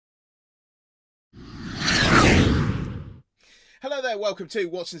Hello there, welcome to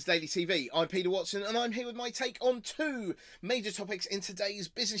Watson's Daily TV. I'm Peter Watson and I'm here with my take on two major topics in today's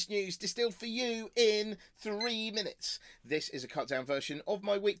business news distilled for you in 3 minutes. This is a cut down version of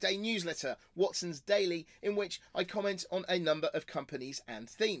my weekday newsletter, Watson's Daily, in which I comment on a number of companies and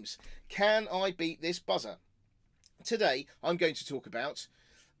themes. Can I beat this buzzer? Today I'm going to talk about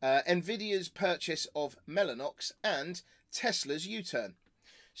Nvidia's purchase of Mellanox and Tesla's U-turn.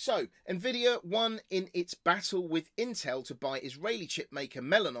 So, Nvidia won in its battle with Intel to buy Israeli chipmaker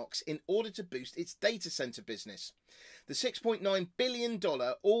Mellanox in order to boost its data center business. The $6.9 billion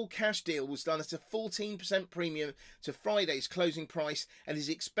all-cash deal was done at a 14% premium to Friday's closing price and is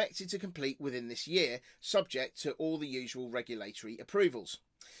expected to complete within this year, subject to all the usual regulatory approvals.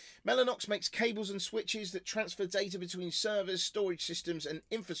 Mellanox makes cables and switches that transfer data between servers, storage systems and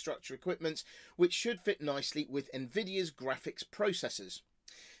infrastructure equipment, which should fit nicely with Nvidia's graphics processors.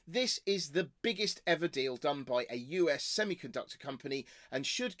 This is the biggest ever deal done by a US semiconductor company and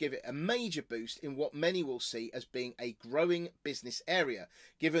should give it a major boost in what many will see as being a growing business area,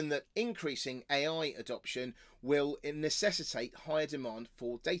 given that increasing AI adoption will necessitate higher demand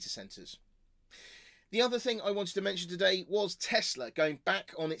for data centers. The other thing I wanted to mention today was Tesla going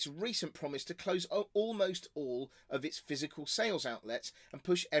back on its recent promise to close almost all of its physical sales outlets and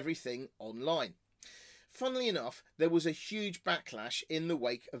push everything online. Funnily enough, there was a huge backlash in the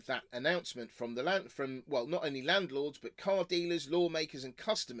wake of that announcement from not only landlords but car dealers, lawmakers and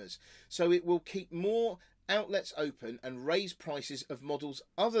customers. So it will keep more outlets open and raise prices of models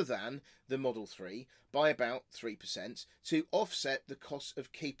other than the Model 3 by about 3% to offset the cost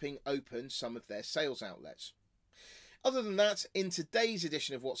of keeping open some of their sales outlets. Other than that, in today's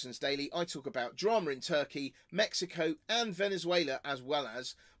edition of Watson's Daily, I talk about drama in Turkey, Mexico and Venezuela, as well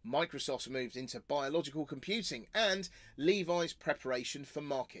as Microsoft's moves into biological computing and Levi's preparation for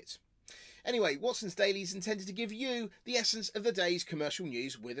market. Anyway, Watson's Daily is intended to give you the essence of the day's commercial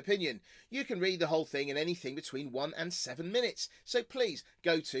news with opinion. You can read the whole thing in anything between 1 and 7 minutes, so please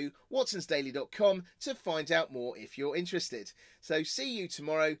go to watsonsdaily.com to find out more if you're interested. So see you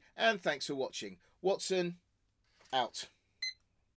tomorrow and thanks for watching. Watson out.